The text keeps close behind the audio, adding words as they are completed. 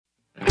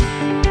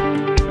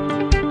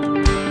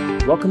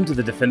welcome to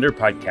the Defender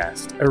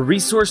Podcast, a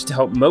resource to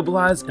help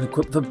mobilize and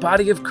equip the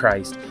body of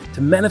Christ to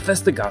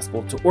manifest the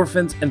gospel to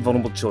orphans and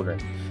vulnerable children.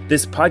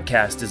 This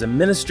podcast is a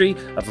ministry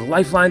of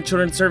Lifeline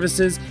Children's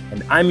Services,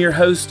 and I'm your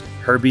host,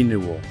 Herbie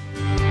Newell.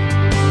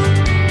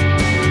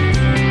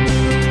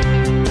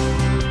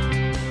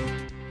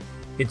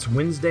 It's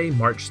Wednesday,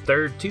 March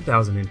 3rd,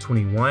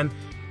 2021.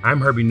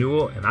 I'm Herbie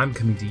Newell, and I'm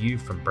coming to you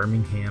from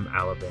Birmingham,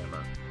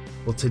 Alabama.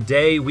 Well,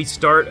 today we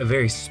start a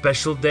very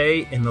special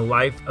day in the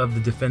life of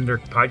the Defender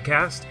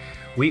Podcast.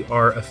 We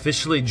are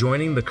officially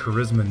joining the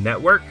Charisma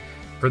Network.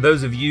 For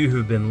those of you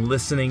who've been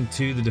listening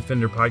to the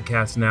Defender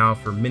Podcast now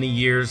for many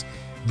years,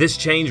 this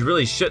change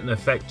really shouldn't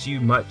affect you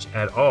much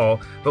at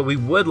all, but we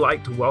would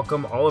like to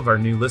welcome all of our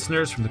new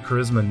listeners from the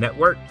Charisma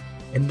Network.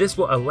 And this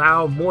will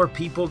allow more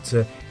people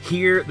to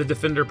hear the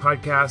Defender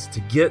Podcast,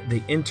 to get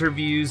the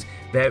interviews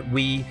that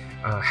we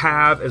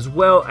have, as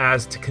well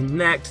as to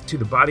connect to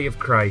the body of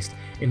Christ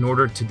in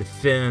order to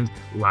defend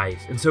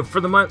life. And so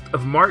for the month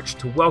of March,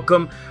 to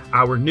welcome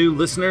our new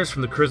listeners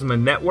from the Charisma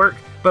Network,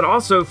 but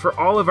also for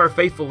all of our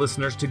faithful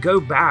listeners to go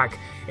back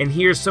and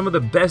hear some of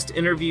the best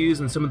interviews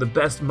and some of the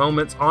best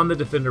moments on the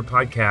Defender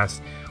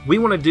Podcast. We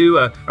want to do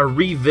a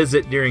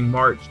revisit during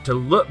March to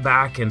look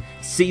back and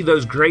see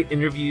those great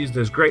interviews,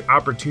 those great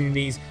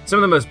opportunities, some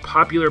of the most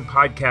popular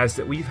podcasts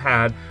that we've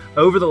had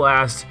over the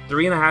last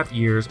 3.5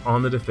 years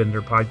on the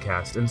Defender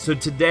Podcast. And so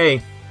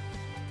today,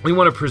 we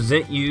want to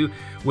present you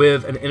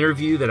with an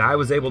interview that I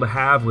was able to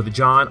have with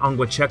John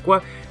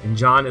Onwuchekwa, and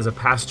John is a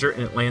pastor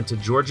in Atlanta,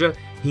 Georgia.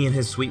 He and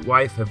his sweet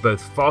wife have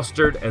both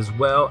fostered as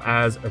well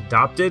as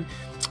adopted,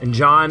 and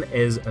John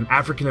is an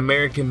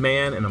African-American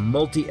man in a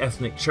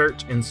multi-ethnic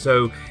church, and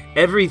so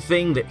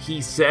everything that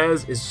he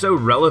says is so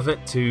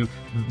relevant to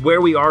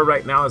where we are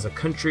right now as a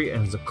country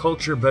and as a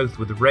culture, both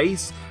with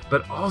race,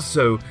 but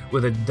also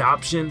with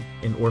adoption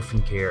and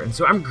orphan care. And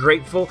so I'm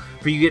grateful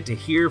for you get to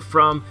hear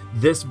from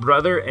this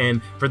brother.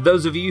 And for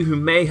those of you who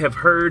may have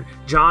heard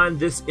John,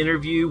 this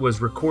interview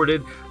was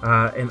recorded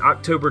in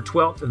October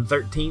 12th and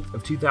 13th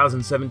of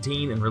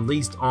 2017 and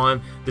released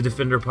on the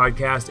Defender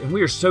Podcast. And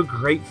we are so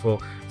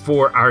grateful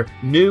for our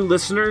new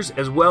listeners,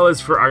 as well as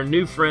for our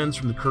new friends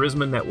from the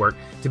Charisma Network,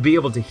 to be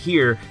able to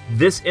hear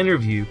this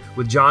interview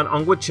with John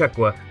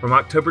Onwuchekwa from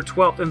October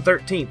 12th and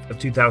 13th of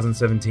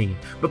 2017.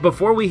 But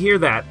before we hear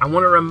that, I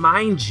want to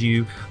remind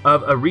you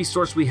of a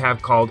resource we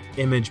have called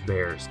Image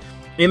Bearers.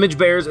 Image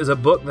Bearers is a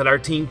book that our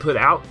team put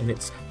out, and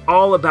it's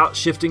all about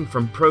shifting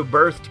from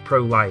pro-birth to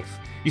pro-life.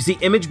 You see,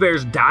 Image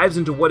Bearers dives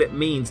into what it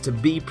means to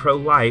be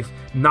pro-life,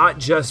 not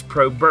just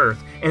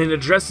pro-birth, and it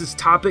addresses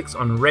topics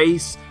on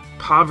race,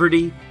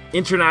 poverty,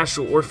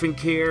 international orphan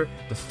care,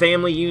 the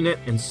family unit,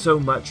 and so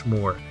much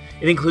more.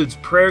 It includes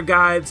prayer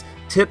guides,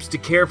 tips to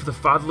care for the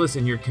fatherless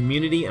in your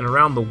community and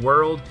around the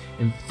world,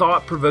 and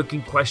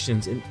thought-provoking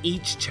questions in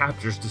each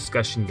chapter's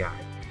discussion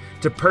guide.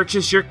 To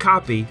purchase your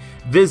copy,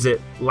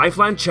 visit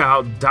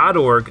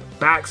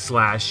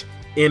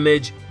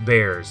lifelinechild.org/Image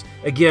Bearers.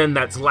 Again,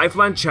 that's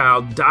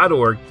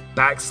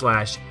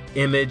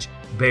lifelinechild.org/Image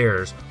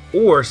Bearers.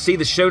 Or see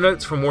the show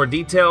notes for more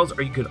details,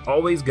 or you could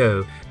always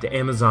go to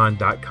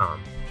Amazon.com.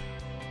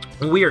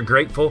 We are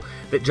grateful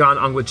that John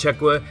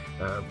Onwuchekwa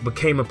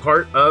became a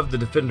part of the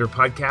Defender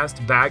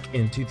Podcast back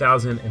in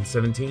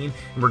 2017.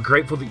 And we're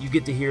grateful that you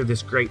get to hear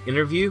this great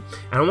interview.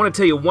 And I want to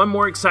tell you one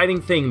more exciting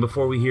thing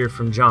before we hear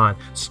from John.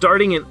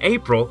 Starting in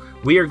April,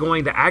 we are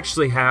going to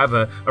actually have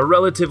a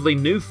relatively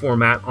new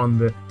format on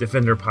the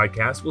Defender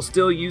Podcast. We'll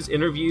still use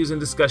interviews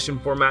and discussion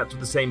formats with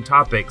the same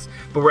topics,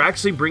 but we're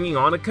actually bringing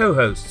on a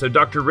co-host. So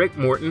Dr. Rick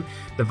Morton,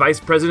 the Vice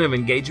President of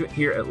Engagement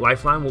here at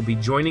Lifeline, will be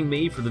joining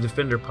me for the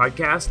Defender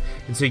Podcast.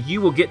 And so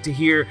you will get to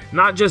hear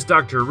not just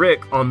Dr.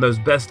 Rick on those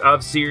Best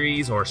Of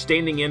series or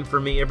standing in for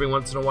me every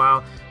once in a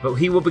while, but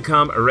he will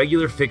become a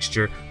regular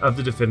fixture of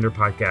the Defender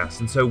Podcast.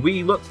 And so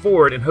we look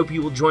forward and hope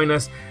you will join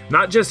us,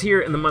 not just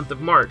here in the month of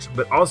March,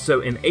 but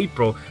also in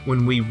April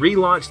when we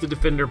relaunch the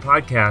Defender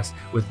Podcast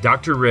with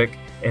Dr. Rick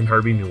and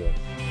Herbie Newell.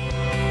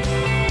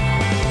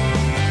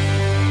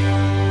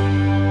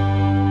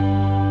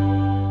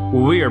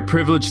 Well, we are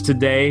privileged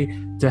today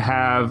to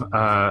have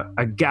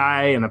a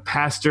guy and a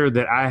pastor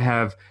that I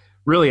have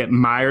really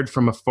admired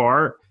from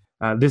afar.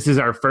 This is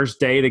our first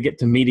day to get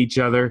to meet each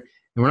other,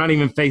 and we're not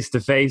even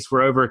face-to-face.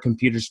 We're over a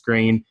computer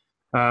screen.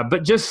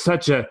 But just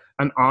such an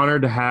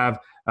honor to have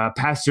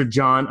Pastor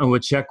John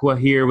Onwuchekwa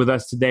here with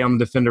us today on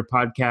the Defender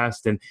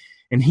Podcast.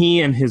 And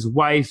he and his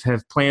wife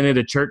have planted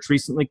a church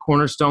recently,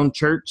 Cornerstone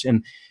Church,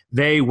 and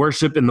they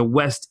worship in the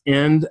West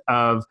End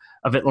of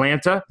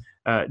Atlanta.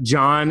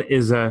 John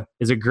is a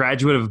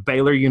graduate of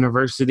Baylor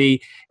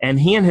University, and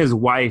he and his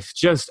wife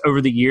just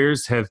over the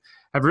years have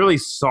really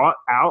sought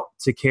out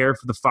to care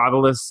for the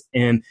fatherless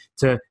and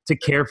to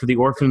care for the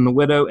orphan and the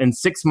widow. And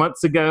 6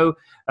 months ago,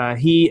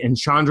 he and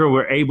Chandra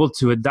were able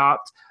to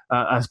adopt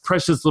a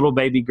precious little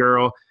baby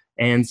girl.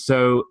 And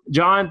so,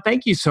 John,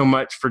 thank you so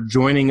much for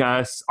joining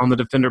us on the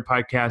Defender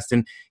Podcast.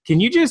 And can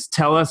you just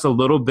tell us a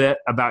little bit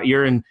about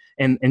your and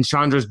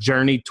Chandra's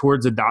journey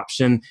towards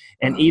adoption,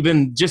 and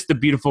even just the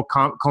beautiful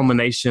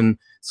culmination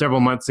several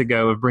months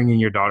ago of bringing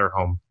your daughter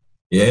home?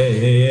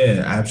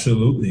 Yeah,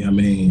 absolutely. I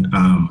mean,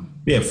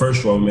 yeah,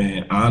 first of all,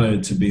 man,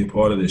 honored to be a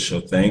part of this show.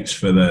 Thanks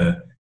for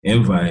the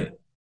invite.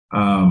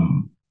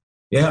 Um,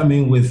 yeah, I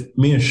mean, with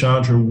me and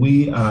Chandra,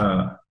 we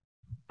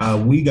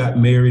got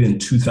married in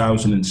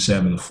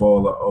 2007, the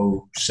fall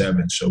of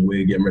 '07. So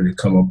we're getting ready to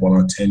come up on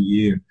our 10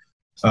 year.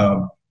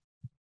 Um,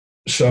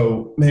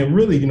 so, man,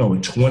 really,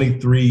 at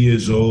 23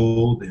 years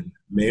old and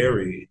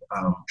married,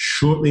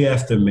 shortly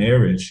after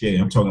marriage,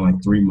 yeah, I'm talking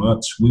like 3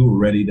 months, we were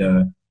ready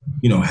to,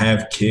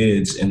 have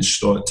kids and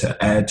start to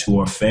add to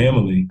our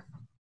family.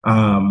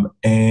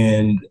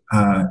 And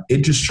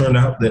it just turned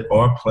out that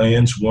our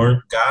plans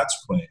weren't God's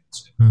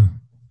plans. Hmm.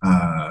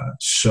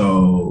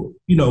 So,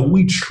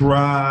 we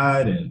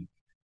tried and,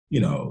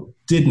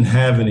 didn't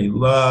have any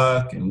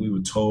luck. And we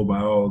were told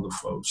by all the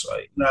folks,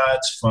 like, nah,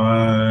 it's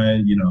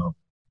fine.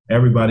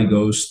 Everybody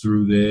goes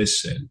through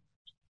this. And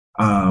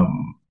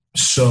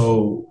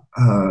so,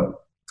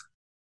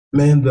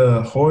 man,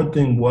 the hard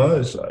thing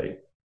was like,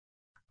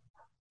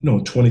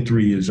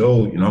 23 years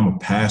old, I'm a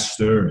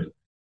pastor and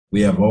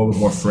we have all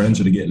of our friends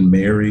that are getting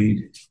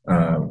married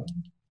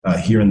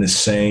here in the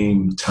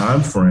same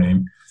time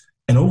frame.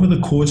 And over the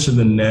course of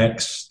the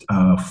next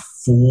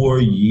 4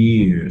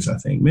 years, I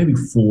think maybe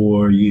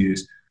 4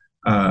 years,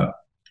 uh,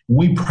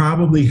 we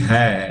probably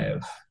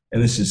have,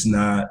 and this is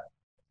not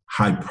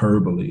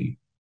hyperbole,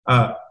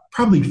 uh,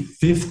 probably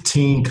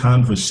 15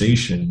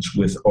 conversations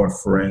with our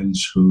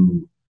friends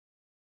who,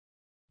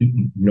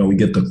 we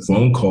get the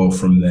phone call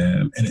from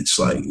them and it's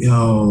like,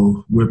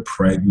 yo, we're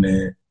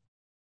pregnant.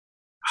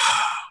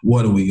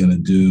 What are we going to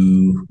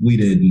do?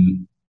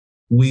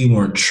 We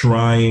weren't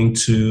trying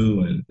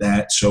to, and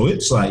that. So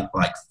it's like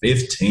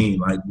 15,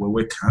 like where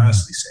we're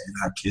constantly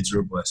saying, kids are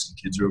a blessing,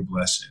 kids are a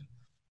blessing.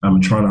 I'm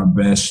trying our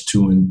best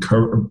to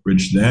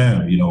encourage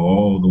them,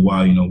 all the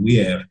while, we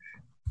have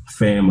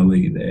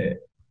family that,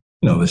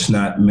 that's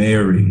not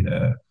married.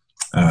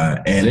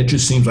 And it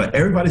just seems like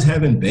everybody's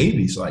having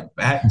babies like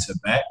back to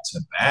back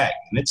to back.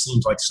 And it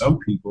seems like some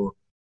people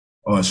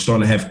are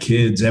starting to have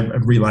kids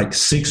every like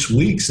 6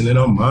 weeks. And in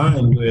our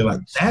mind, we're like,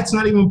 that's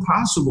not even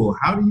possible.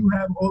 How do you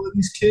have all of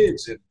these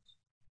kids? And,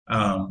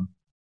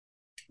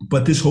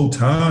 but this whole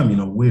time,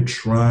 we're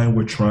trying.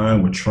 We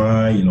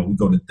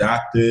go to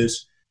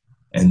doctors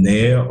and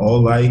they're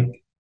all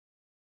like,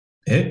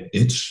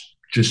 it's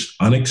just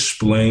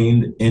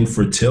unexplained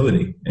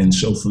infertility. And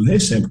so from their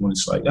standpoint,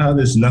 it's like,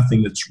 there's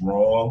nothing that's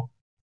wrong.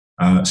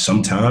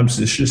 Sometimes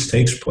this just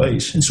takes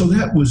place. And so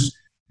that was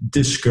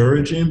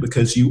discouraging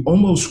because you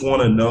almost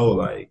want to know,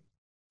 like,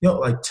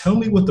 tell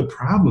me what the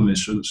problem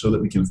is so that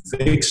we can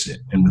fix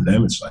it. And with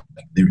them, it's like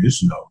there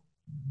is no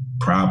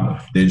problem.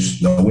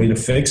 There's no way to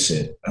fix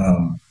it.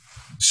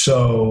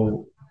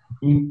 So,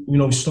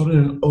 we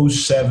started in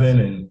 '07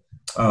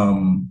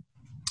 and,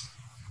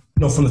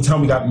 from the time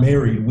we got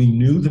married, we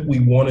knew that we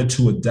wanted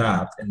to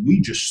adopt, and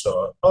we just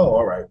thought, oh,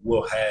 all right,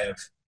 we'll have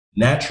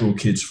natural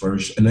kids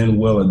first, and then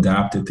we'll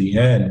adopt at the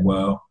end.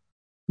 Well,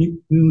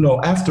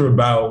 after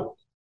about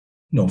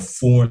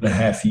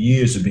 4.5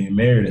 years of being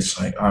married, it's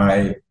like, all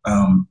right,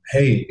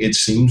 hey, it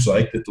seems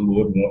like that the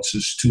Lord wants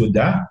us to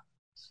adopt.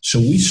 So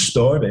we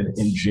started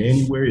in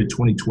January of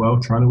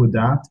 2012 trying to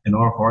adopt, and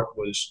our heart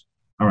was,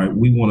 all right,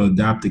 we want to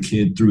adopt a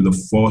kid through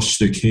the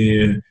foster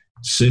care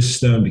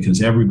system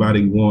because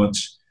everybody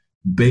wants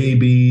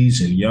babies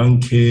and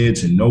young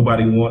kids, and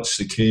nobody wants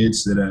the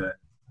kids that are,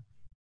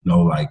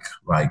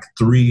 like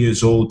 3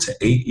 years old to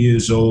 8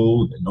 years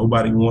old, and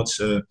nobody wants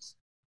a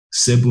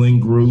sibling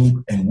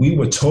group. And we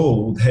were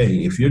told,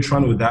 hey, if you're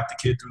trying to adopt a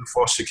kid through the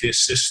foster care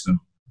system,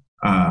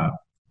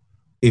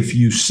 if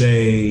you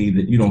say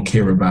that you don't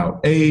care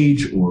about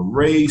age or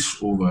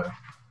race or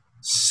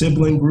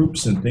sibling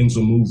groups, and things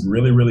will move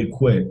really, really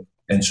quick.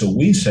 And so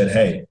we said,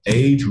 hey,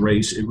 age,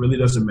 race, it really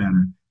doesn't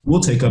matter. We'll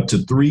take up to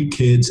 3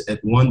 kids at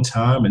one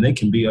time, and they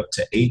can be up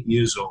to 8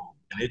 years old.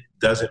 And it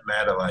doesn't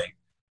matter, like,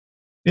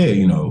 yeah,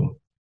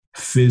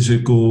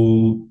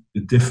 physical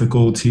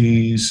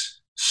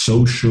difficulties,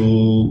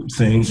 social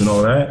things, and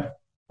all that.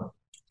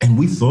 And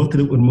we thought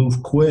that it would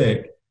move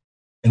quick.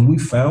 And we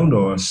found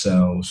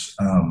ourselves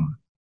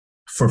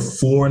for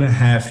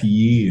 4.5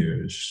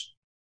 years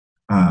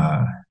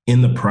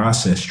in the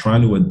process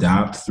trying to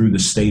adopt through the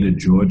state of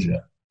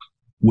Georgia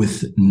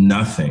with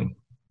nothing.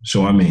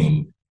 So, I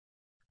mean,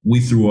 we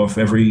threw off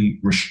every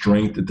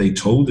restraint that they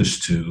told us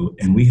to,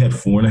 and we had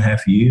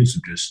 4.5 years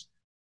of just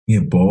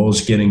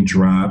balls getting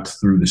dropped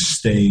through the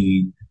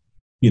state.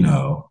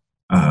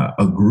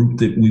 A group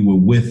that we were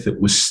with that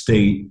was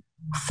state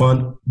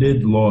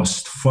funded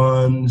lost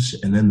funds,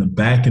 and then the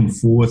back and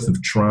forth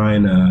of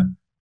trying to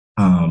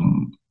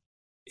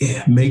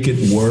make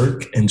it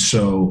work. And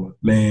so,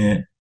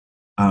 man,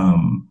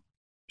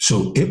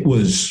 so it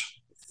was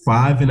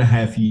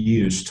 5.5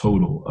 years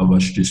total of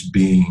us just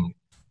being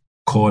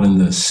caught in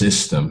the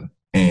system.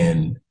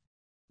 And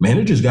man,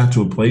 it just got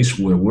to a place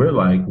where we're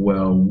like,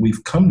 well,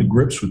 we've come to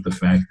grips with the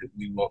fact that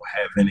we won't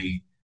have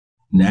any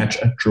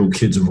natural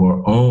kids of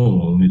our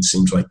own. It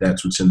seems like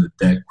that's what's in the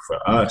deck for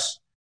us.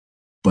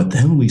 But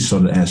then we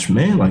sort of asked,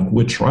 man, like,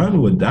 we're trying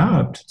to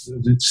adopt.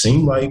 It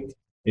seemed like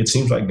it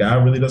seems like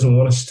God really doesn't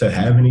want us to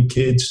have any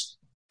kids,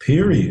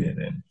 period.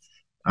 And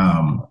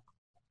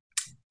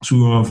so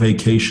we were on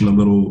vacation a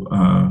little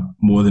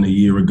more than a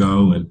year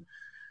ago, and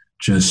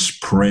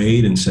just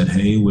prayed and said,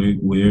 hey,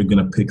 we're going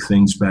to pick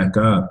things back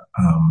up.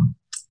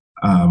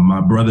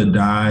 My brother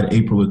died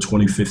April of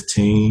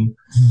 2015.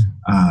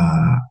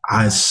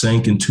 I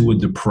sank into a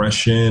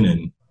depression,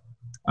 and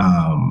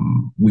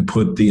we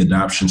put the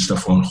adoption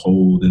stuff on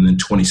hold. And then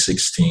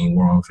 2016,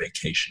 we're on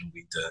vacation.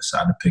 We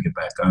decided to pick it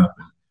back up.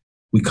 And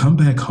we come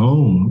back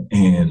home,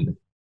 and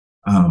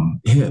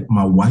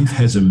my wife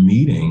has a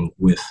meeting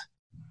with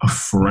a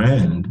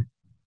friend.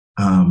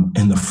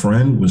 And the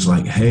friend was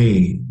like,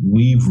 hey,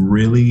 we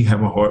really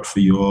have a heart for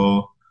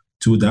y'all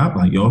to adopt.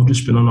 Like, y'all have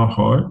just been on our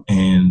heart.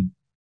 And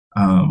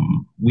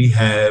we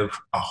have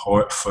a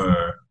heart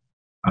for,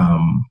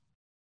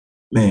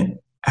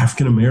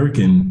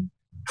 African-American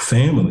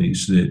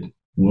families that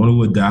want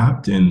to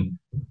adopt, and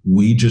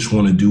we just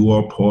want to do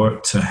our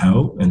part to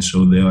help. And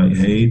so they're like,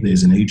 hey,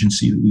 there's an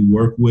agency that we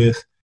work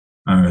with,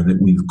 that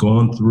we've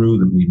gone through,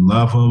 that we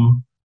love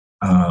them.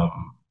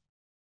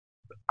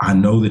 I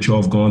know that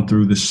y'all have gone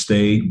through the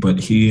state, but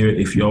here,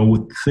 if y'all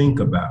would think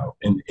about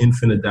an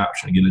infant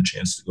adoption, get a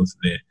chance to go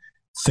through there,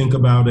 think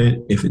about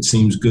it. If it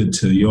seems good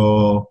to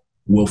y'all,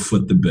 we'll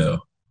foot the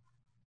bill.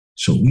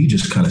 So we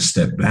just kind of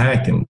stepped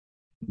back and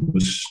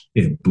was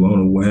blown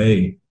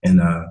away. And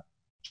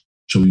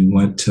so we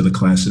went to the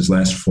classes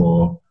last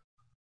fall.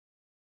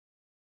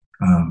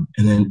 And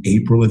then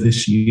April of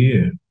this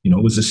year,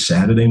 it was a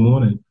Saturday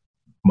morning.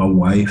 My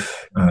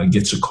wife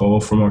gets a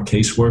call from our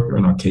caseworker,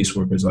 and our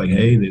caseworker is like,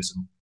 hey, there's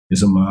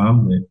a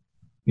mom that,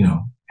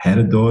 had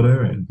a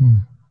daughter, and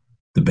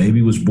the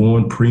baby was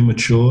born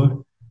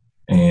premature,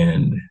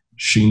 and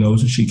she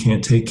knows that she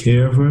can't take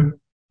care of her.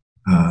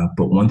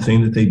 But one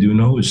thing that they do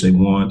know is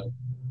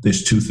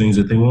there's two things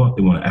that they want.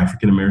 They want an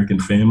African-American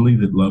family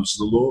that loves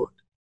the Lord.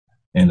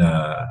 And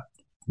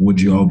would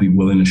you all be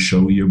willing to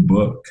show your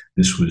book?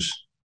 This was,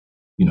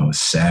 a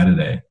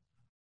Saturday.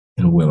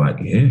 And we're like,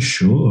 yeah,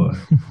 sure.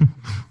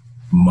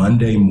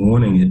 Monday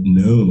morning at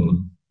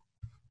noon,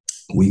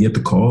 we get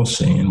the call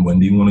saying, when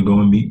do you want to go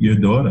and meet your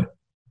daughter?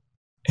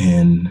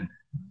 And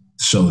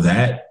so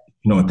that,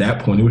 at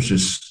that point, it was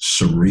just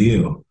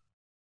surreal.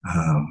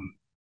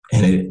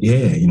 And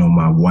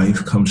my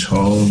wife comes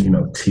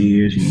home,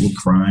 tears, we're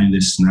crying,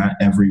 there's snot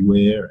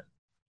everywhere.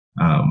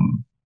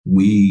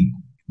 We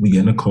get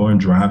in a car and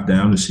drive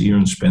down to see her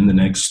and spend the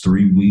next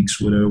 3 weeks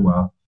with her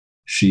while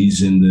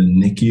she's in the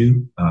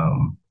NICU.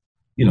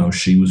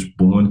 She was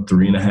born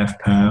 3.5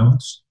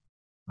 pounds.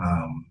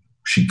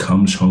 She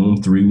comes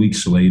home 3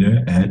 weeks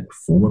later at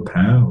 4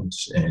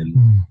 pounds.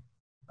 And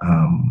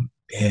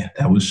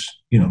that was,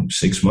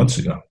 6 months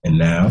ago. And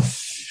now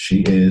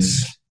she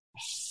is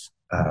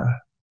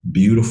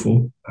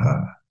beautiful.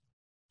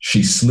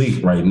 She's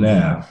sleep right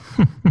now,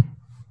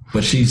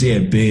 but she's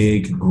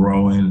big,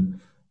 growing.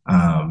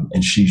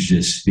 And she's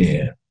just,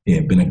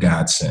 been a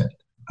godsend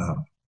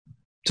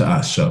to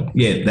us. So,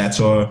 that's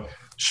our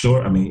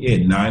story.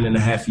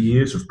 9.5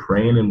 years of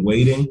praying and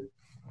waiting.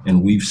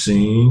 And we've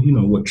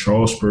seen, what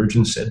Charles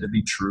Spurgeon said to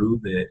be true,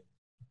 that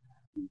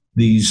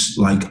these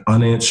like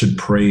unanswered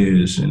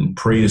prayers and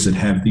prayers that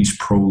have these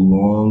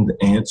prolonged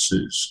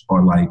answers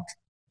are like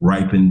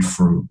ripened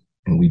fruit.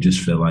 And we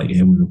just feel like, we've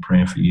been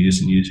praying for years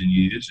and years and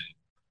years.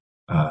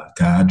 And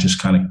God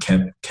just kind of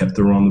kept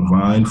her on the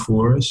vine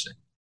for us.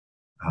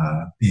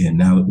 And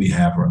now that we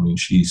have her,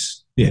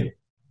 she's,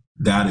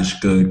 God is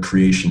good.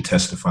 Creation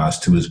testifies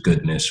to his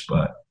goodness,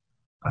 but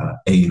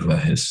Ava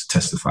has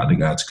testified to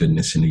God's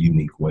goodness in a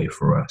unique way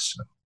for us.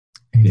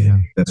 So,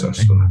 that's our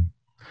story. Amen.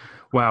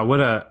 Wow,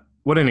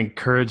 what an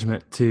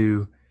encouragement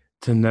to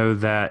know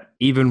that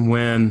even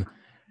when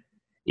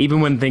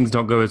things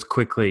don't go as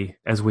quickly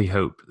as we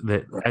hope,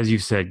 that, as you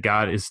said,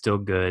 God is still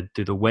good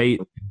through the wait,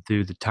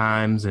 through the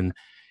times, and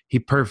he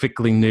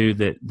perfectly knew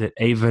that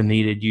Ava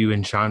needed you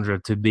and Chandra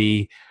to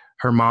be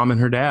her mom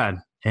and her dad,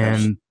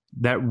 and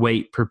that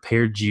wait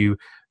prepared you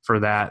for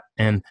that.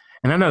 And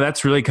I know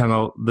that's really kind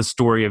of the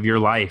story of your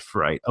life,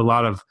 right? A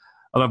lot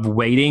of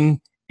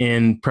waiting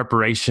in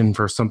preparation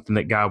for something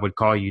that God would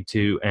call you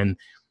to. And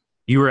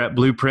you were at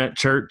Blueprint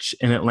Church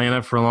in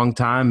Atlanta for a long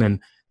time, and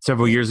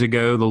several years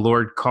ago, the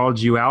Lord called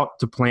you out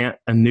to plant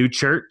a new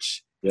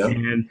church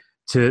and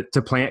to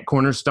plant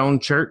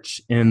Cornerstone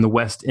Church in the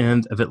West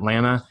End of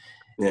Atlanta.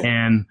 Yeah.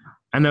 And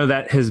I know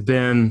that has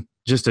been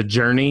just a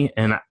journey.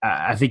 And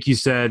I think you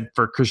said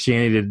for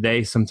Christianity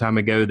Today some time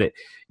ago that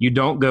you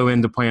don't go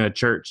in to plant a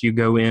church, you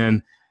go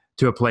in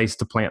to a place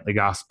to plant the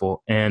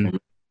gospel. And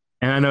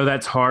I know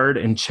that's hard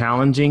and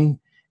challenging,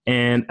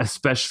 and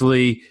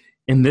especially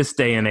in this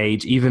day and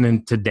age, even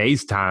in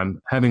today's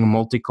time, having a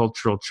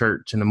multicultural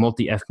church and a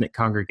multi-ethnic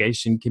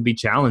congregation can be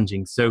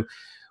challenging. So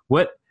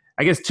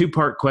I guess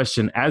two-part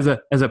question, as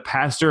a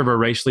pastor of a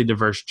racially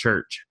diverse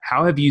church,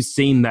 how have you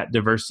seen that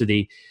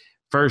diversity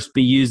first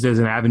be used as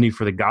an avenue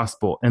for the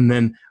gospel? And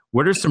then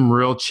what are some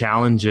real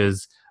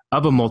challenges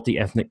of a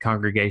multi-ethnic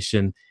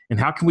congregation, and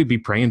how can we be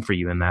praying for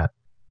you in that?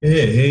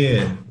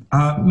 Yeah.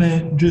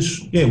 Man,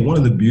 just, yeah, one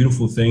of the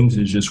beautiful things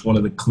is just one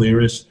of the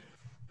clearest,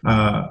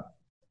 uh,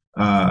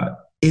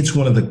 it's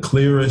one of the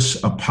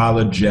clearest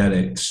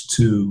apologetics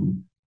to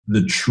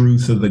the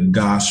truth of the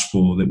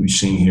gospel that we've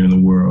seen here in the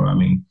world. I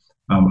mean,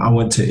 I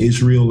went to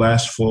Israel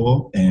last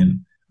fall, and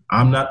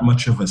I'm not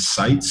much of a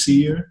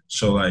sightseer.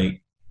 So,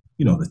 like,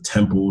 the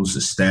temples,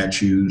 the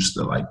statues,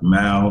 the like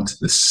mount,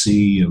 the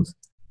sea of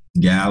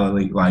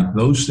Galilee, like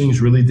those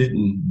things really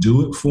didn't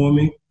do it for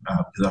me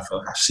because I feel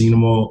like I've seen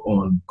them all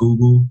on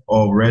Google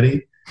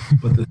already.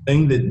 But the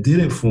thing that did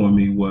it for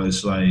me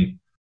was like,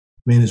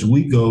 man, as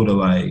we go to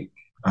like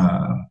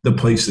the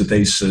place that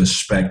they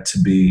suspect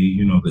to be,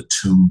 the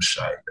tomb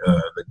site,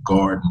 the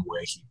garden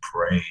where he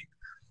prayed,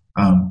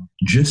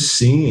 just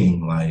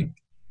seeing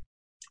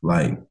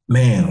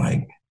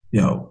man,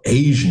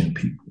 Asian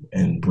people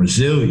and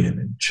Brazilian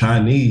and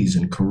Chinese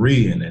and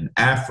Korean and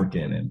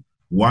African and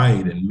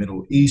white and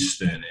Middle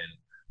Eastern and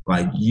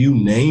like you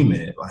name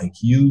it, like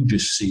you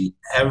just see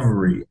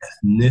every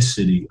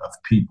ethnicity of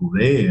people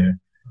there.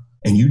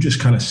 And you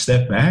just kind of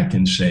step back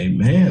and say,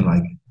 man,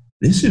 like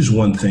this is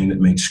one thing that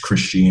makes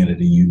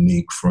Christianity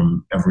unique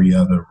from every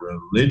other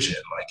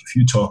religion. Like if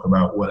you talk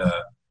about what a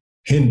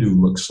Hindu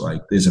looks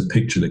like, there's a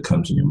picture that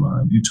comes in your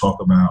mind. You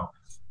talk about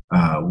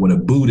what a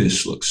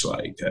Buddhist looks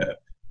like,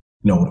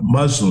 what a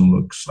Muslim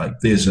looks like.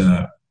 There's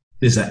an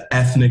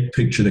ethnic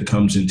picture that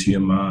comes into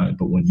your mind.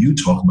 But when you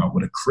talk about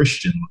what a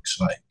Christian looks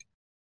like,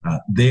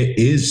 there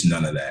is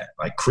none of that.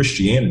 Like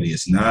Christianity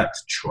is not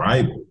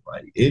tribal.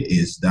 Like it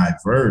is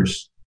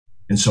diverse.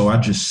 And so I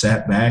just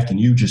sat back, and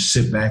you just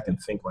sit back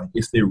and think, like,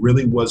 if there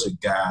really was a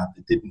God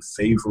that didn't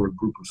favor a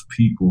group of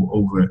people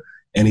over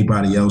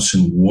anybody else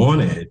and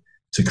wanted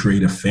to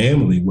create a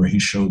family where he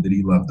showed that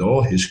he loved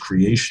all his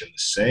creation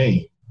the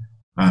same,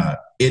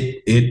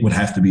 it would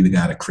have to be the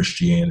God of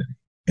Christianity.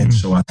 And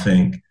so I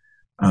think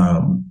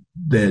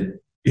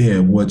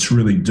what's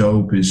really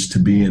dope is to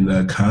be in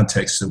the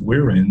context that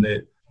we're in,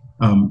 that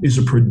is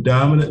a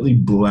predominantly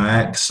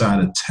Black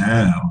side of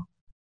town,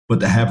 but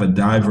to have a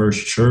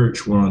diverse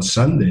church where on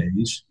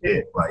Sundays,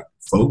 like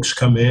folks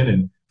come in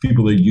and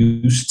people are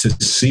used to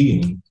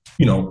seeing,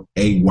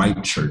 a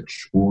white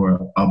church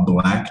or a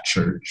Black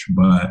church,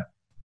 but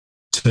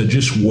to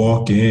just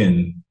walk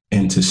in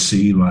and to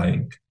see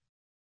like,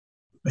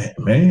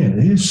 man,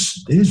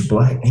 there's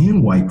Black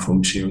and white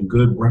folks here in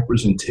good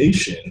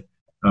representation.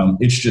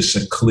 It's just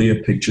a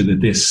clear picture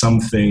that there's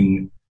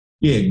something,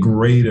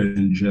 greater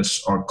than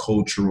just our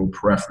cultural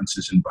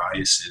preferences and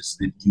biases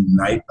that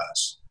unite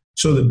us.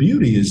 So the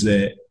beauty is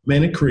that,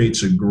 man, it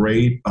creates a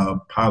great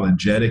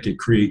apologetic. It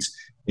creates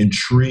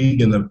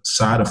intrigue in the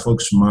side of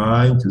folks'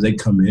 mind because they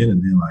come in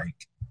and they're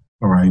like,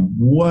 all right,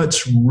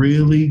 what's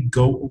really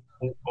going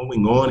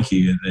on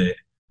here that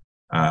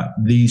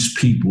these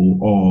people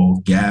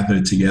all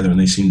gather together and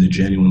they seem to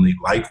genuinely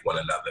like one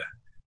another.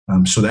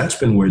 So that's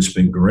been where it's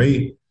been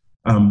great.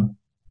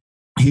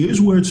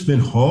 Here's where it's been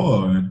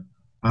hard.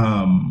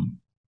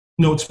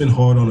 It's been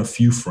hard on a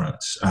few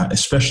fronts,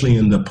 especially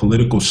in the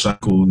political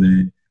cycle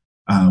that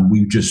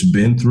we've just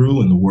been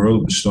through and the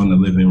world we're starting to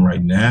live in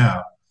right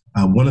now.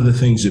 One of the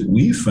things that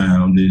we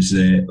found is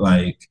that,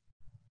 like,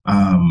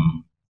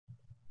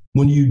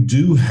 when you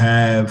do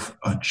have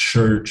a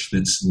church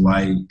that's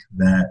like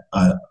that,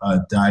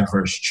 a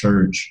diverse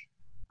church,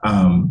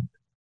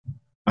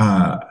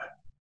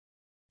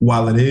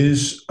 while it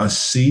is a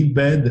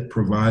seedbed that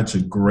provides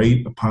a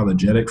great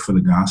apologetic for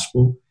the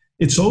gospel,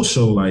 it's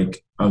also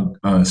like a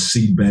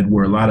seedbed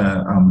where a lot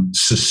of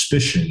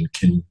suspicion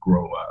can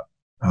grow up.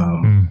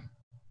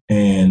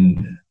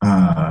 And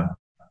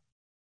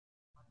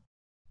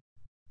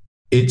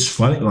it's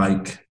funny,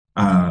 like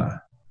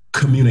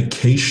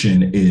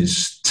communication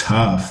is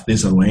tough.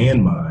 There's a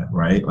landmine,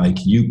 right?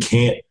 Like you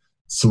can't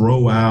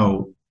throw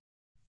out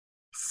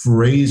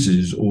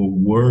phrases or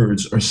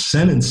words or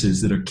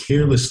sentences that are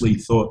carelessly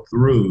thought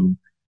through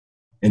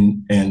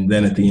and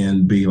then at the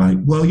end be like,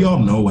 well, y'all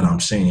know what I'm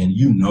saying.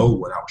 You know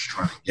what I was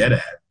trying to get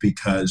at,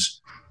 because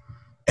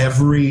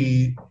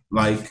because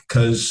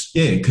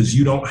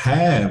you don't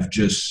have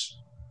just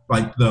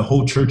like the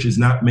whole church is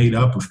not made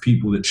up of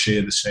people that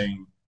share the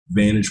same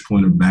vantage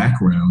point or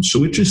background.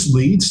 So it just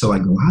leads to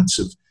like lots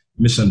of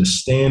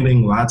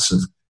misunderstanding, lots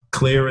of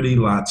clarity,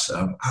 lots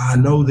of, I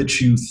know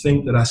that you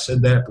think that I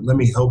said that, but let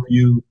me help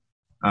you.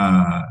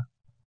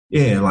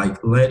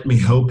 Let me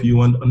help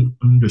you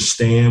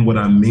understand what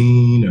I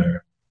mean,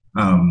 or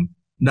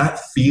not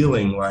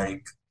feeling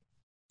like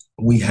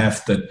we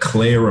have to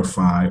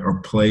clarify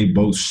or play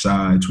both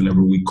sides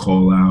whenever we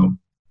call out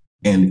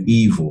an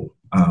evil.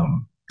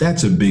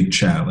 That's a big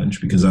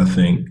challenge because I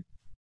think,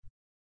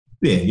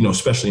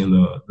 especially in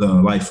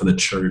the life of the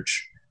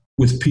church,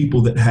 with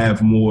people that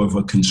have more of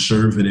a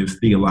conservative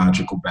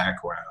theological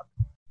background,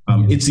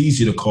 it's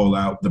easy to call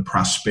out the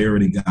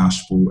prosperity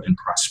gospel and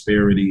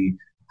prosperity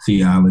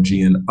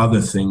theology and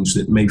other things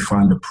that may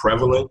find a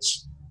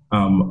prevalence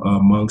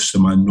amongst the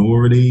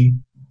minority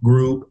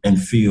group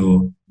and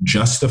feel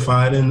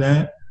justified in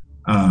that.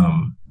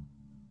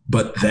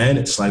 But then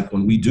it's like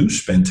when we do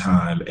spend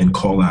time and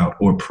call out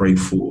or pray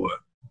for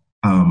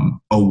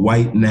a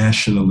white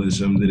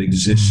nationalism that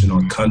exists in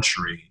our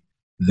country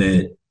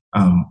that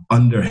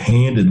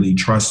underhandedly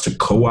tries to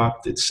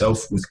co-opt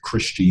itself with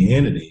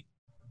Christianity,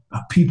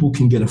 people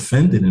can get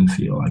offended and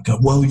feel like,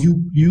 well,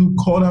 you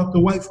called out the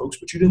white folks,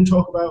 but you didn't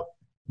talk about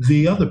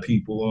the other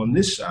people on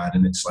this side.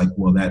 And it's like,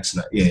 well, that's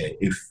not,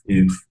 if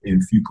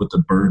you put the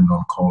burden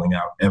on calling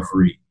out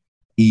every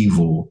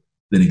evil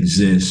that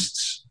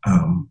exists,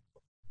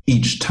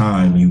 each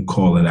time you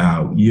call it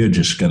out,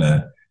 it's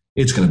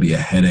gonna be a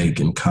headache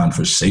and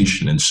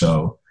conversation. And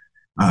so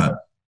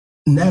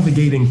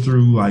navigating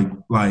through like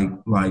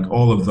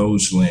all of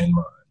those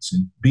landmines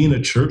and being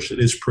a church that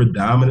is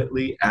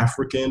predominantly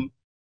African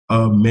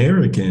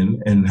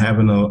American and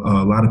having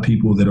a lot of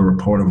people that are a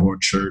part of our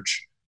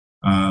church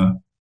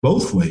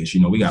both ways.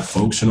 We got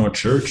folks in our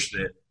church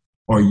that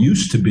are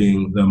used to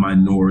being the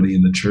minority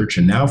in the church,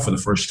 and now for the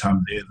first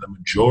time they're the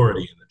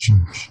majority in the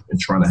church, and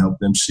trying to help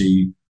them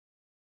see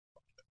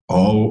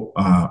all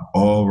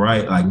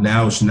right, like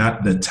now is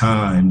not the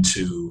time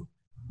to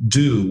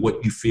do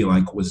what you feel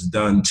like was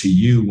done to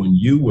you when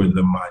you were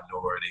the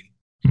minority.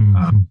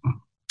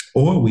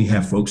 Or we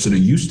have folks that are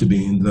used to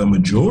being the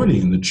majority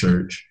in the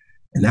church,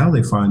 and now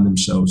they find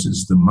themselves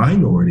as the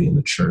minority in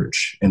the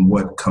church. And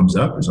what comes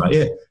up is like,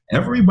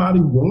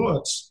 everybody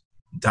wants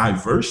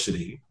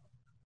diversity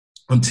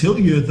until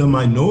you're the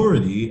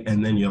minority.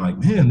 And then you're like,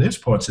 man, there's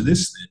parts of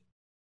this that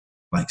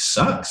like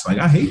sucks. Like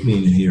I hate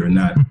being here and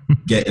not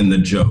getting the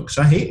jokes.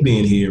 I hate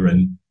being here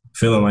and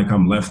feeling like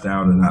I'm left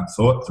out and not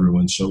thought through.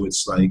 And so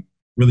it's like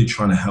really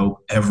trying to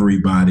help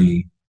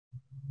everybody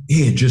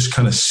just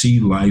kind of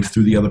see life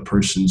through the other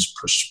person's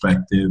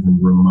perspective and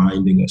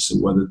reminding us that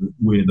whether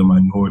we're the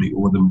minority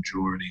or the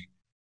majority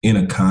in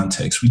a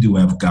context, we do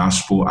have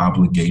gospel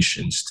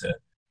obligations to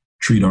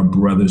treat our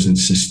brothers and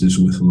sisters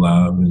with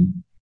love.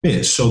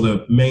 And so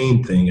the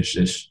main thing is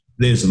just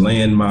there's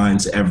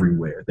landmines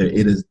everywhere.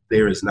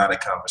 There is not a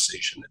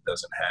conversation that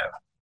doesn't have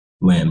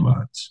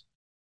landmines.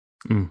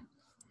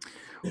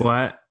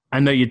 Well, I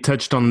know you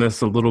touched on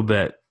this a little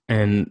bit,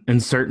 and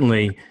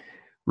certainly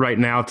right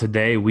now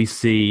today we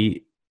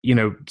see,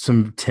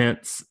 some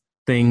tense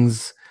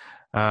things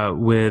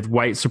with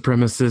white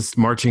supremacists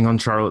marching on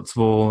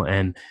Charlottesville,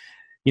 and,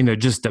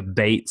 just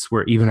debates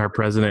where even our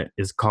president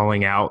is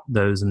calling out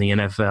those in the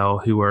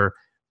NFL who are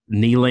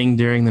kneeling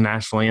during the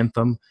national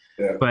anthem.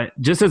 Yeah. But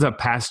just as a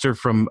pastor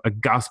from a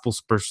gospel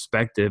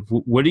perspective,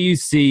 what do you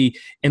see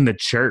in the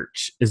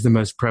church is the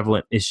most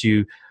prevalent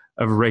issue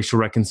of racial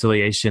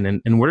reconciliation?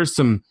 And what are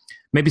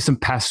maybe some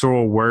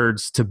pastoral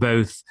words to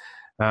both,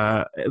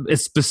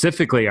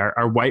 specifically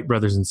our white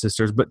brothers and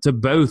sisters, but to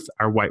both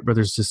our white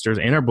brothers and sisters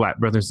and our black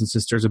brothers and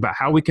sisters about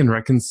how we can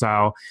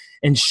reconcile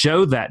and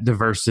show that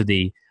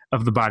diversity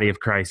of the body of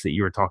Christ that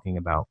you were talking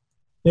about?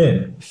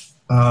 It's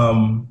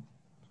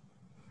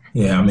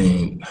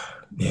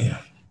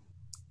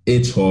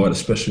hard,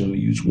 especially when we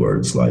use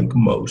words like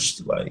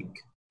most.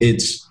 We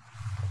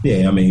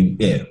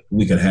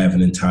could have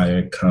an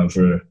entire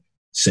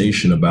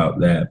conversation about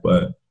that,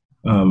 but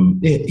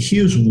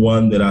here's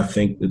one that I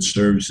think that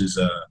serves as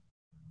a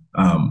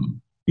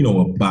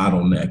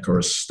bottleneck or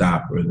a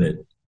stopper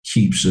that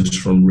keeps us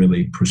from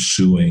really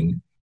pursuing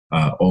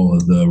all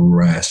of the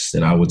rest.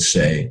 And I would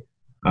say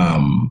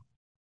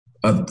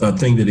a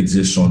thing that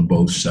exists on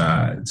both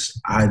sides.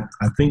 I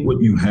think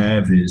what you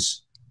have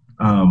is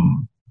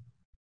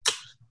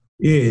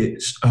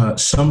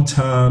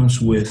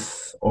sometimes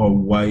with our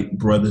white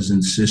brothers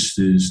and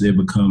sisters, there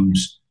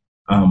becomes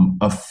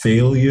a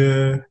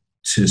failure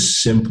to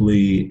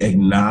simply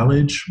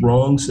acknowledge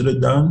wrongs that are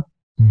done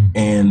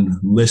and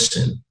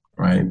listen,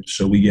 right?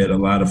 So we get a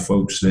lot of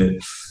folks that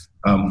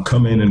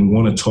come in and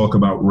want to talk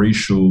about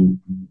racial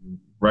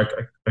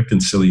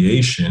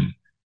reconciliation.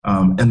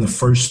 And the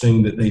first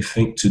thing that they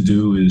think to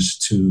do is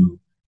to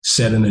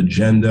set an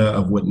agenda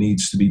of what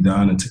needs to be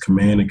done and to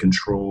command and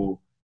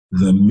control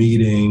the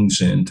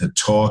meetings and to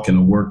talk and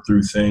to work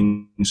through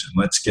things. And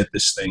let's get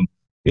this thing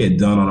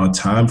done on our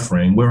time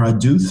frame, where I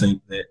do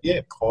think that,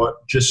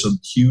 just a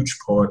huge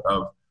part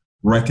of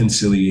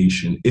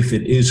reconciliation, if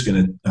it is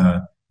going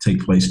to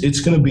take place, it's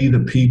going to be the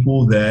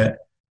people that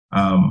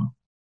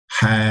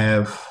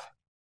have,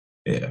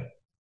 you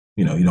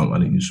don't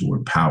want to use the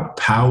word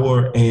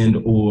power and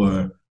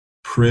or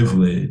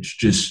privilege,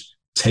 just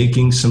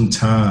taking some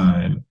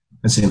time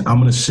and saying, I'm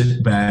going to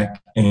sit back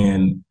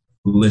and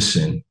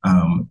listen.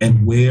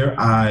 And where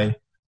I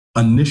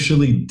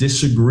initially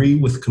disagree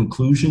with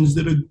conclusions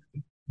that are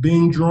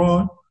being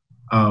drawn,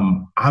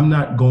 I'm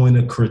not going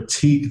to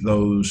critique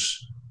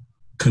those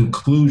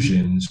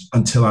conclusions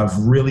until I've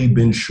really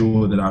been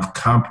sure that I've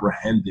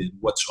comprehended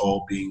what's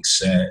all being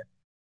said.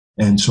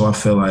 And so I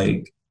feel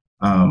like,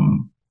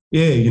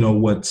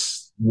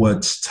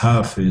 what's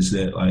tough is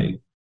that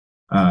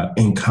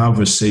in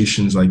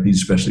conversations like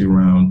these, especially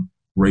around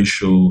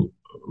racial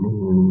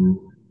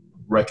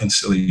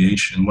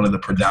reconciliation, one of the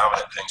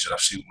predominant things that I've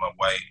seen with my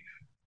white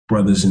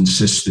brothers and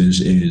sisters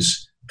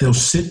is they'll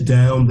sit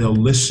down, they'll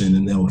listen,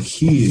 and they'll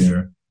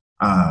hear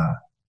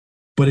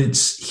but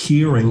it's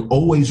hearing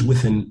always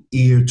with an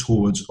ear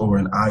towards or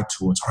an eye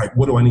towards, all right,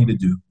 what do I need to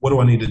do? What do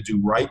I need to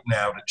do right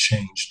now to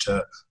change,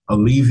 to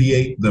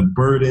alleviate the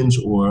burdens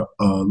or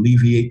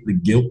alleviate the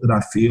guilt that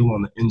I feel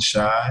on the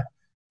inside?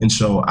 And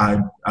so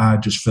I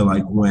just feel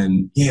like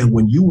when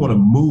you want to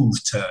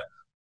move to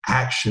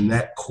action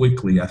that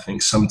quickly, I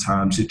think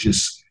sometimes it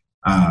just,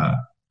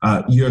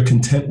 you're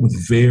content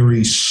with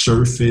very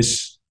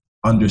surface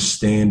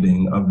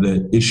understanding of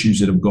the issues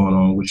that have gone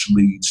on, which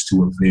leads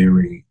to a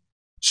very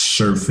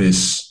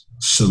surface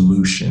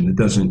solution. It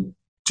doesn't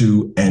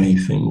do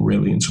anything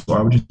really. And so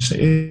I would just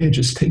say, hey,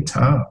 just take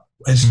time,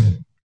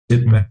 listen,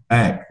 sit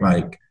back,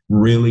 like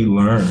really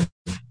learn.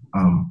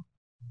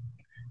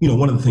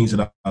 One of the things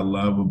that I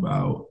love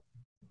about,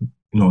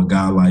 a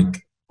guy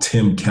like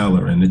Tim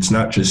Keller, and it's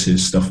not just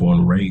his stuff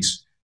on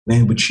race,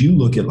 man, but you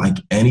look at like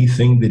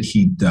anything that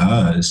he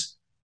does,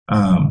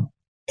 and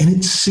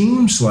it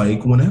seems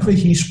like whenever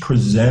he's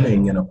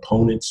presenting an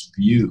opponent's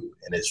view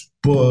in his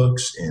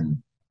books and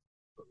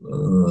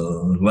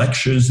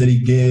lectures that he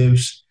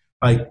gives,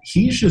 like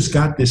he's just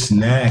got this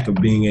knack of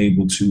being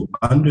able to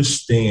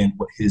understand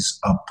what his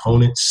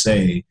opponents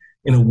say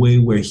in a way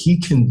where he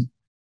can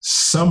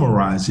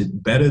summarize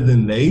it better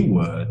than they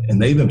would,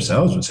 and they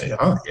themselves would say,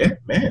 oh yeah,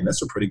 man,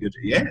 that's a pretty good,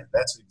 yeah,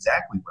 that's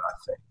exactly what I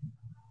think.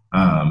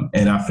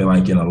 And I feel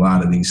like in a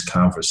lot of these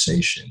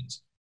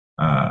conversations,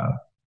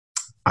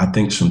 I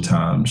think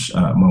sometimes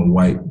my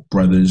white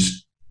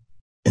brothers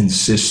and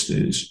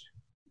sisters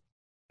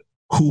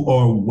who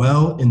are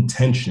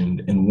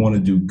well-intentioned and want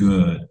to do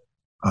good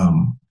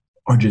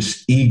are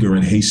just eager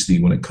and hasty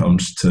when it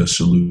comes to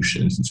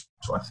solutions. And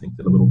so I think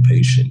that a little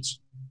patience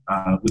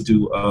would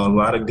do a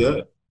lot of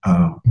good.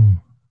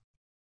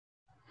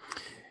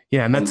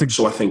 Yeah, and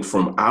so I think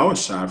from our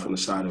side, from the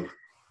side of,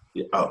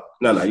 oh,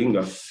 no, you can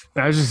go.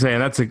 I was just saying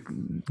that's a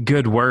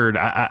good word.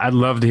 I'd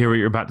love to hear what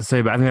you're about to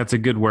say, but I think that's a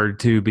good word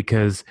too,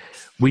 because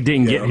we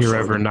didn't get here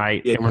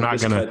overnight, and we're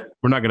not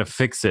gonna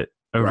fix it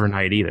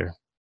overnight either.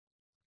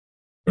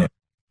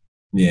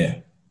 Yeah.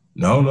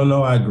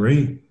 No, I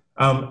agree.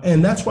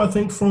 And that's why I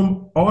think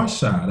from our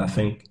side, I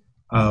think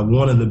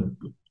one of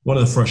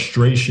the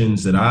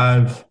frustrations that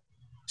I've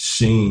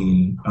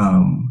seen,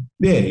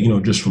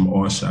 just from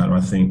our side, or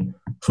I think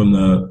from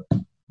the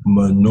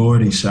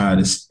minority side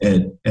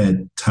at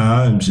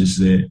times, is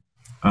that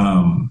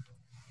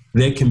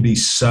there can be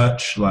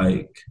such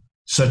a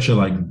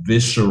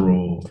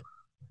visceral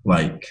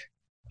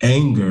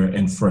anger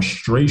and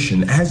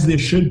frustration, as there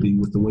should be,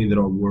 with the way that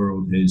our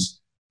world has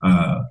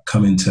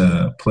come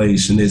into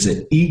place, and there's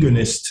an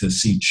eagerness to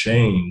see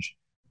change,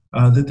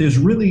 that there's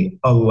really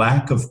a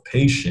lack of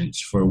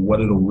patience for what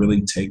it'll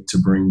really take to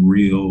bring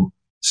real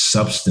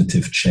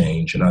substantive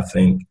change. And I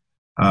think,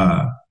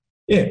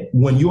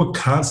 when you're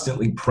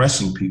constantly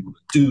pressing people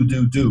to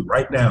do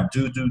right now,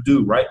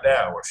 do right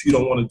now, or if you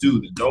don't want to do,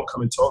 then don't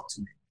come and talk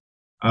to me,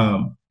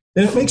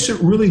 then it makes it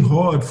really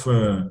hard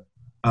for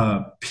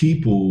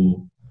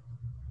people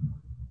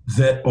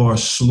that are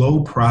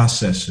slow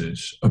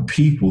processors, of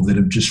people that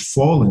have just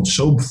fallen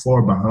so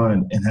far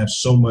behind and have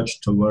so much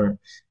to learn.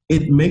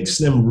 It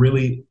makes it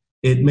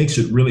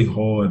really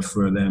hard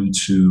for them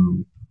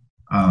to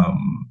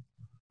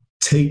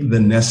take the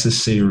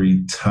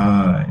necessary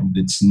time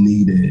that's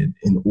needed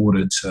in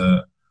order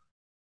to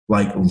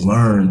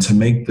learn, to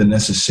make the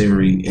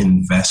necessary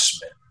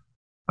investment.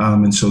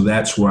 And so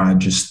that's where I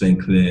just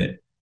think that,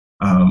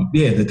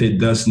 that there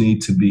does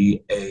need to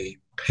be a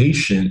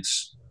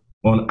patience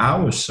on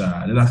our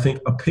side. And I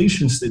think a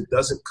patience that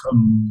doesn't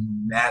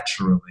come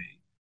naturally,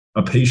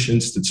 a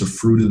patience that's a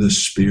fruit of the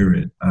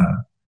Spirit,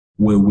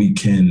 where we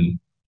can,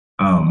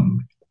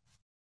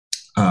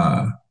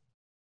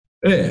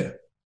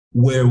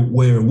 where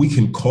we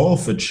can call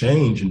for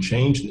change and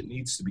change that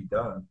needs to be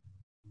done,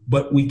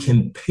 but we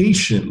can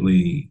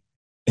patiently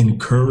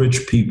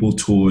encourage people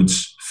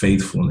towards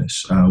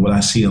faithfulness. What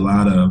I see a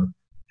lot of,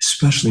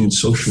 especially in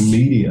social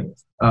media,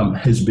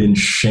 has been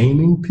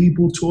shaming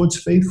people towards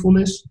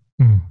faithfulness.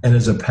 And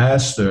as a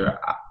pastor,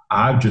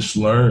 I've just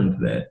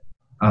learned that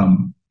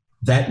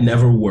that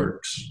never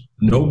works.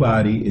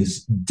 Nobody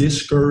is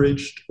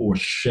discouraged or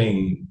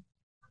shamed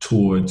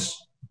towards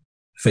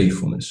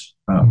faithfulness.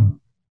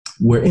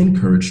 We're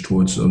encouraged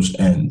towards those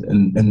ends.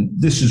 And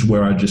this is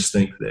where I just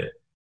think that,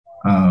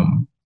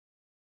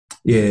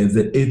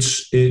 that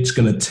it's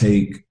going to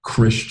take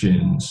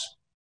Christians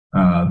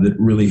that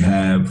really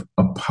have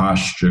a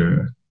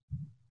posture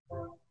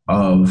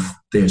of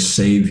their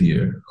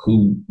Savior,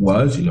 who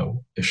was,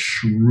 as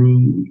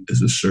shrewd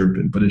as a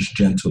serpent, but as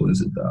gentle as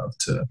a dove,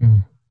 to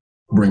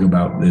bring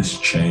about this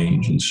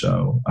change. And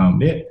so,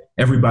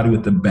 everybody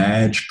with the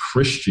badge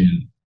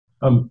Christian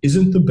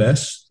isn't the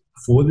best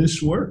for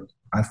this work.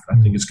 I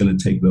think it's going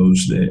to take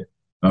those that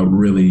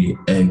really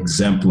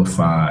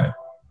exemplify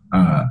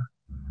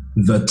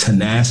the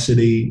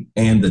tenacity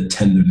and the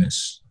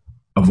tenderness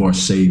of our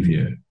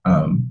Savior.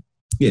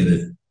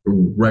 That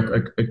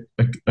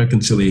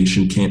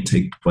reconciliation can't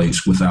take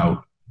place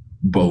without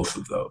both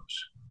of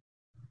those.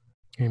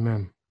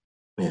 Amen.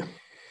 Yeah.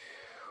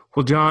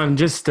 Well, John,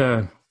 just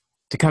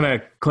To kind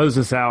of close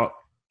us out,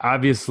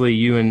 obviously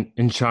you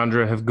and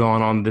Chandra have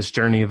gone on this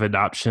journey of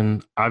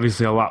adoption,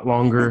 obviously a lot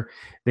longer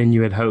than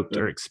you had hoped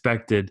or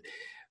expected.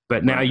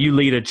 But now you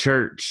lead a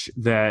church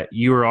that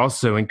you are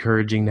also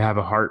encouraging to have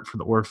a heart for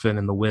the orphan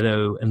and the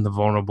widow and the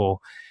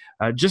vulnerable.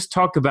 Just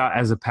talk about,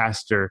 as a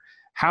pastor,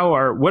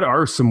 what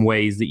are some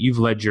ways that you've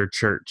led your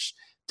church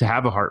to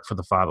have a heart for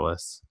the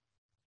fatherless?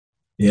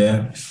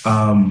 Yeah.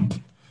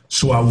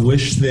 So I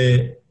wish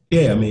that,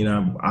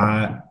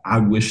 I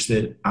wish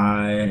that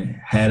I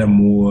had a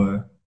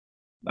more,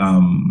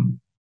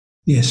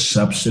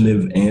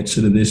 substantive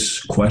answer to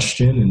this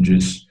question, and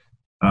just,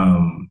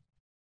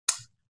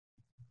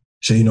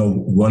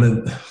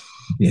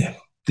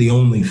 the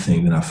only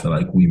thing that I feel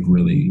like we've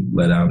really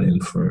let out in,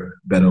 for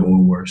better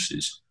or worse,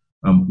 is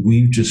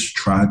we've just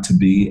tried to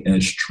be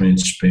as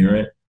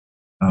transparent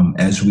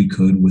as we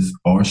could with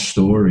our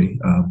story,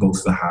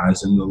 both the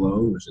highs and the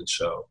lows. And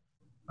so,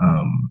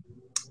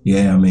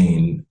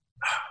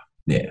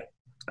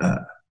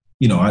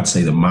 I'd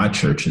say that my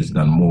church has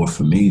done more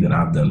for me than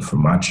I've done for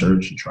my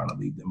church, and trying to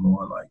lead them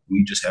on. Like,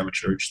 we just have a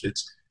church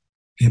that's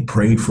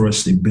prayed for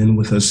us. They've been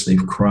with us.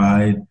 They've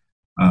cried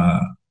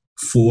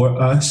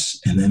for us.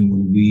 And then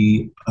when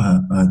we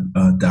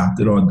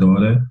adopted our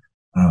daughter,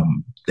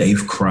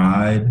 they've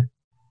cried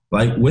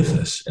like with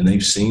us, and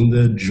they've seen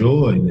the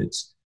joy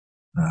that's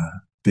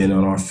been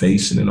on our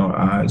face and in our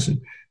eyes,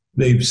 and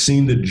they've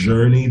seen the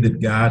journey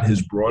that God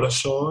has brought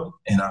us on.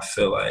 And I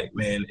feel like,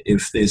 man,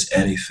 if there's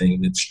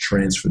anything that's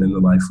transferred in the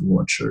life of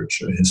our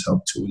church, or has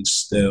helped to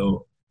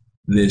instill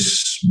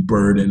this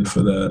burden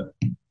for the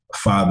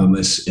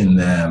fatherless in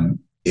them,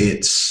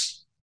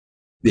 it's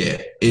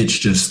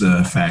just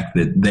the fact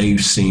that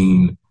they've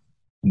seen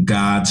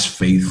God's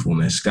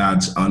faithfulness,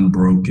 God's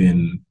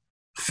unbroken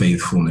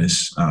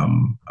faithfulness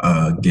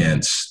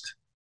against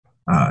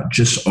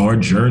just our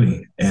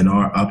journey and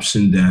our ups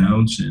and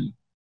downs. And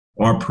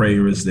our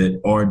prayer is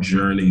that our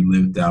journey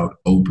lived out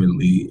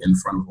openly in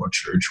front of our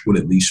church would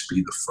at least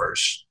be the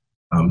first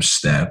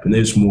step. And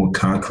there's more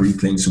concrete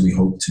things that we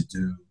hope to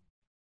do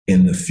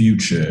in the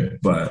future.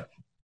 But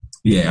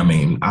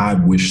I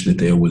wish that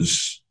there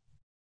was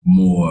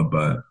more.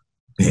 But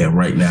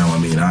right now,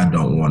 I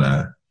don't want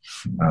to,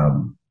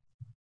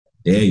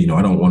 I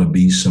don't want to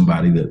be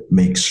somebody that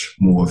makes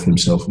more of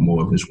himself,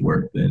 more of his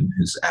work than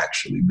has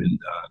actually been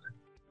done.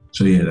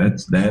 So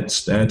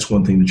that's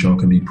one thing that y'all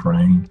can be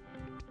praying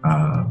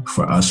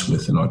for us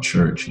within our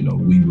church.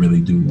 We really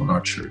do want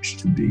our church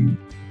to be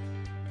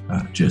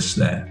just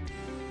that.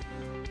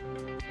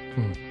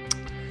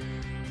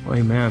 Well,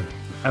 amen.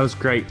 That was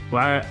great.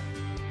 Well,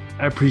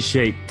 I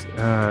appreciate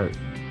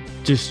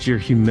just your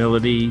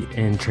humility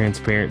and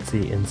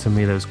transparency in so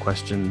many of those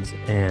questions,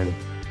 and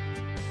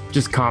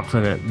just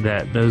confident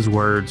that those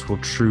words will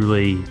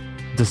truly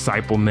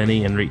disciple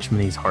many and reach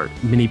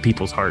many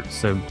people's hearts.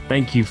 So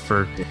thank you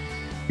for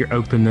your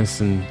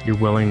openness and your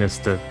willingness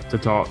to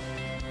talk.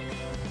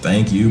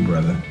 Thank you,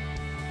 brother.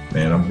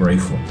 Man, I'm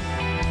grateful.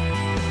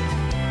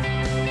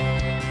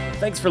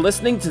 Thanks for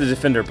listening to the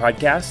Defender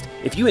Podcast.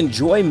 If you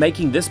enjoy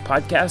making this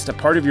podcast a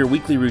part of your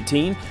weekly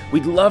routine,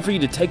 we'd love for you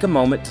to take a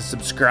moment to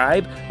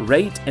subscribe,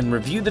 rate, and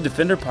review the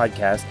Defender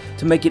Podcast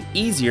to make it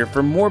easier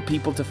for more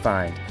people to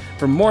find.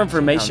 For more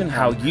information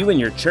how you and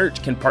your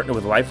church can partner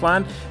with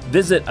Lifeline,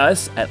 visit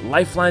us at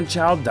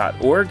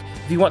lifelinechild.org.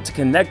 If you want to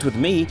connect with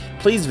me,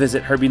 please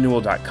visit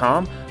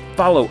herbienewell.com.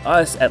 Follow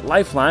us at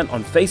Lifeline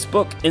on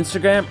Facebook,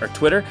 Instagram, or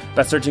Twitter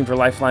by searching for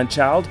Lifeline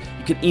Child.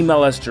 You can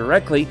email us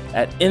directly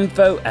at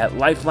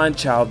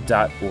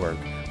info@lifelinechild.org.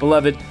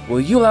 Beloved,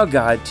 will you allow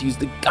God to use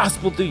the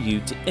gospel through you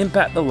to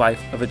impact the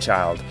life of a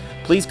child?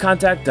 Please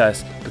contact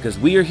us, because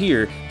we are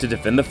here to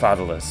defend the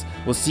fatherless.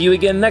 We'll see you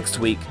again next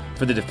week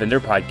for the Defender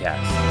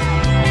Podcast.